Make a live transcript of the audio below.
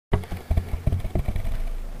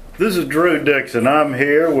This is Drew Dixon. I'm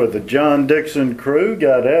here with the John Dixon crew.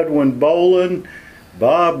 Got Edwin Boland,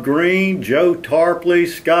 Bob Green, Joe Tarpley,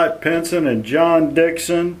 Scott Pinson, and John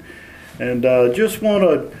Dixon. And just want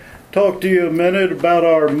to talk to you a minute about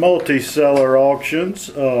our multi-seller auctions.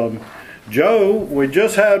 Joe, we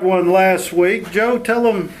just had one last week. Joe, tell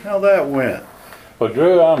them how that went. Well,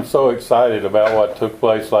 Drew, I'm so excited about what took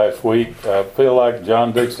place last week. I feel like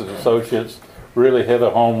John Dixon Associates really hit a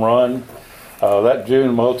home run. That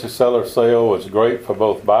June multi-seller sale was great for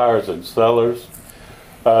both buyers and sellers.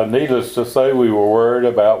 Needless to say, we were worried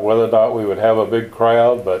about whether or not we would have a big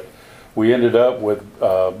crowd, but we ended up with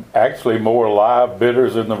actually more live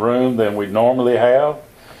bidders in the room than we normally have.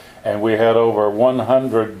 And we had over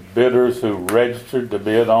 100 bidders who registered to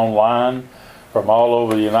bid online from all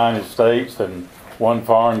over the United States and one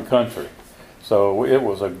foreign country. So it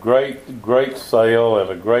was a great sale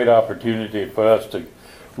and a great opportunity for us to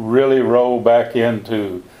really roll back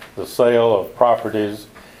into the sale of properties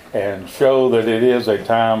and show that it is a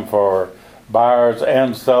time for buyers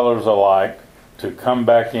and sellers alike to come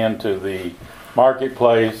back into the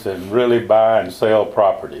marketplace and really buy and sell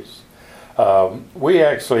properties. We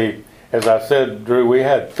actually, as I said, Drew, we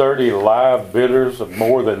had 30 live bidders,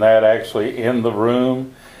 more than that actually in the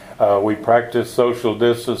room. We practiced social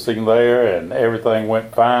distancing there and everything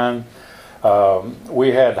went fine.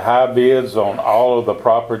 We had high bids on all of the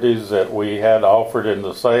properties that we had offered in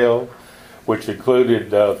the sale, which included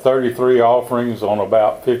 33 offerings on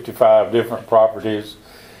about 55 different properties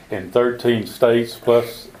in 13 states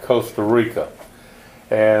plus Costa Rica.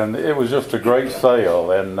 And it was just a great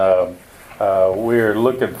sale, and we're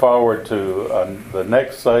looking forward to the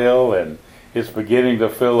next sale, and it's beginning to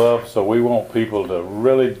fill up, so we want people to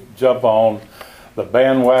really jump on the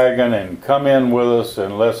bandwagon and come in with us,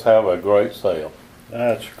 and let's have a great sale.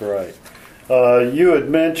 That's great. You had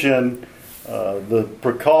mentioned the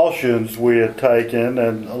precautions we had taken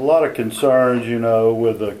and a lot of concerns,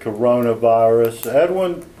 with the coronavirus.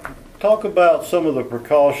 Edwin, talk about some of the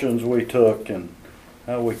precautions we took and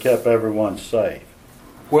how we kept everyone safe.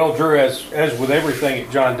 Well, Drew, as with everything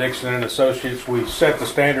at John Dixon and Associates, we set the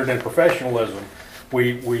standard in professionalism.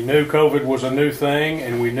 We knew COVID was a new thing,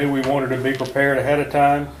 and we knew we wanted to be prepared ahead of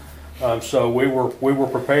time. So we were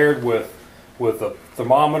prepared with a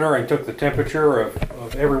thermometer and took the temperature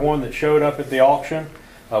of everyone that showed up at the auction.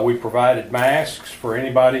 We provided masks for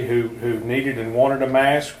anybody who needed and wanted a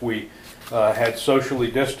mask. We had socially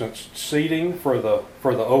distanced seating for the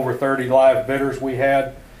over 30 live bidders we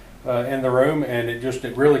had in the room, and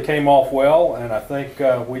it really came off well. And I think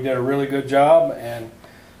we did a really good job, and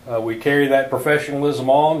we carry that professionalism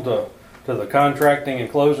on to the contracting and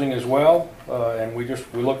closing as well, and we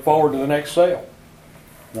look forward to the next sale.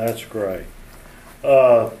 That's great.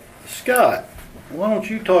 Scott, why don't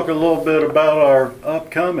you talk a little bit about our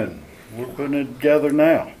upcoming? We're putting it together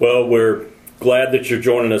now. Well, we're glad that you're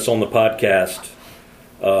joining us on the podcast.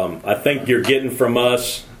 I think you're getting from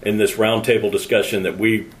us in this roundtable discussion that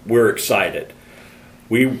we're excited.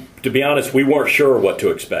 To be honest, we weren't sure what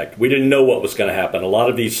to expect. We didn't know what was going to happen. A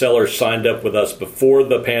lot of these sellers signed up with us before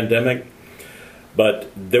the pandemic,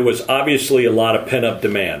 but there was obviously a lot of pent-up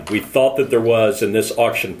demand. We thought that there was, and this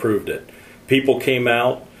auction proved it. People came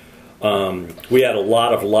out. We had a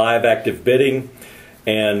lot of live active bidding,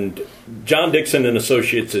 and John Dixon and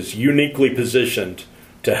Associates is uniquely positioned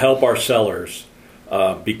to help our sellers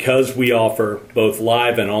because we offer both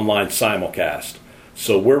live and online simulcast.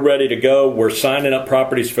 So we're ready to go. We're signing up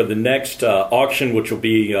properties for the next auction, which will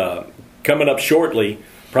be coming up shortly,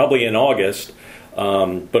 probably in August.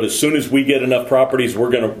 But as soon as we get enough properties, we're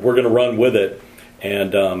gonna run with it,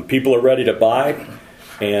 and people are ready to buy,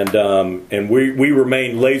 and we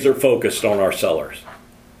remain laser focused on our sellers.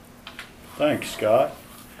 Thanks, Scott.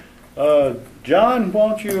 John, why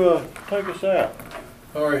don't you take us out?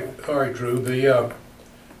 All right, Drew. The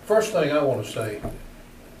first thing I want to say.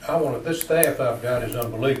 This staff I've got is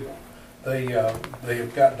unbelievable. They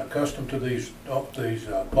have gotten accustomed to these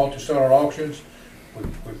multi-seller auctions.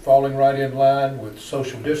 We're falling right in line with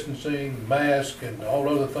social distancing, masks, and all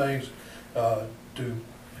other things to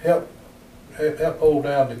help hold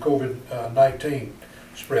down the COVID-19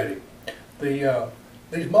 spreading.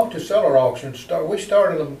 These multi-seller auctions we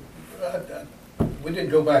started them. We didn't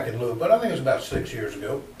go back and look, but I think it was about 6 years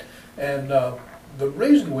ago, and. The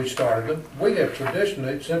reason we started them, we have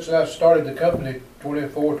traditionally, since I started the company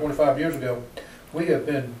 24, 25 years ago, we have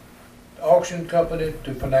been auction company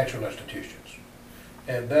to financial institutions.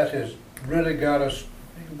 And that has really got us,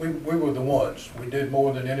 we were the ones. We did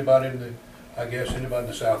more than anybody anybody in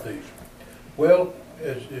the Southeast. Well,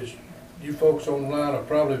 as you folks online are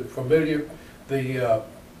probably familiar, the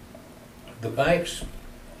banks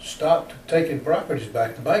stopped taking properties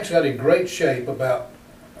back. The banks got in great shape about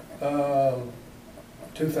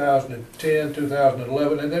 2010,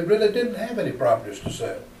 2011, and they really didn't have any properties to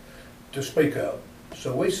sell, to speak of.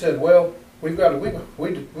 So we said, well, we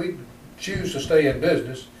choose to stay in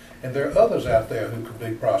business, and there are others out there who could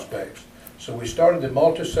be prospects. So we started the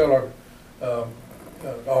multi-seller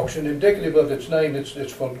auction. Indicative of its name, it's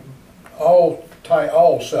for all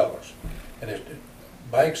sellers, and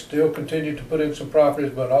banks still continue to put in some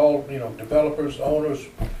properties, but all developers, owners,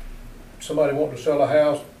 somebody wanting to sell a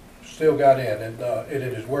house, still got in, and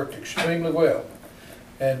it has worked extremely well.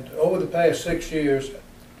 And over the past 6 years,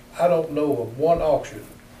 I don't know of one auction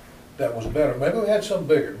that was better. Maybe we had some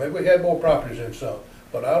bigger, maybe we had more properties in some,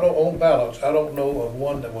 but on balance, I don't know of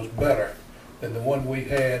one that was better than the one we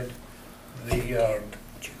had the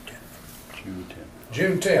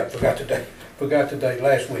June 10th. Forgot the date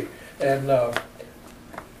last week, and I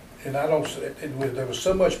don't. There was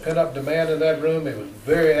so much pent-up demand in that room. It was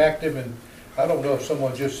very active, and I don't know if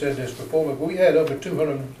someone just said this before, but we had over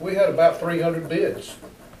 200. We had about 300 bids,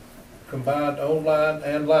 combined online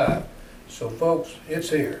and live. So, folks, it's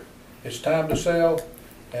here. It's time to sell,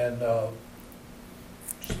 and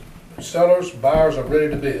buyers are ready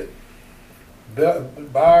to bid.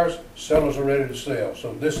 Buyers, sellers are ready to sell.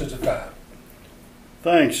 So this is the time.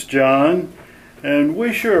 Thanks, John. And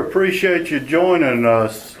we sure appreciate you joining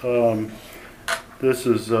us. This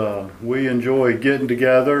is, we enjoy getting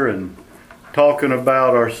together and talking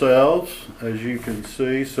about ourselves, as you can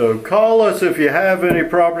see. So call us if you have any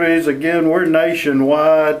properties. Again, we're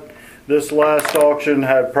nationwide. This last auction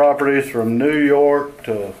had properties from New York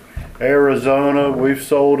to Arizona. We've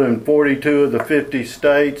sold in 42 of the 50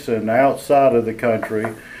 states and outside of the country.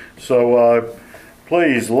 So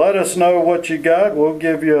please let us know what you got. We'll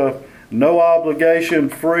give you a no obligation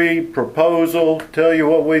free proposal, tell you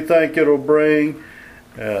what we think it'll bring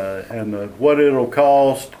and what it'll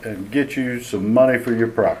cost, and get you some money for your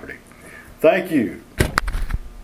property. Thank you.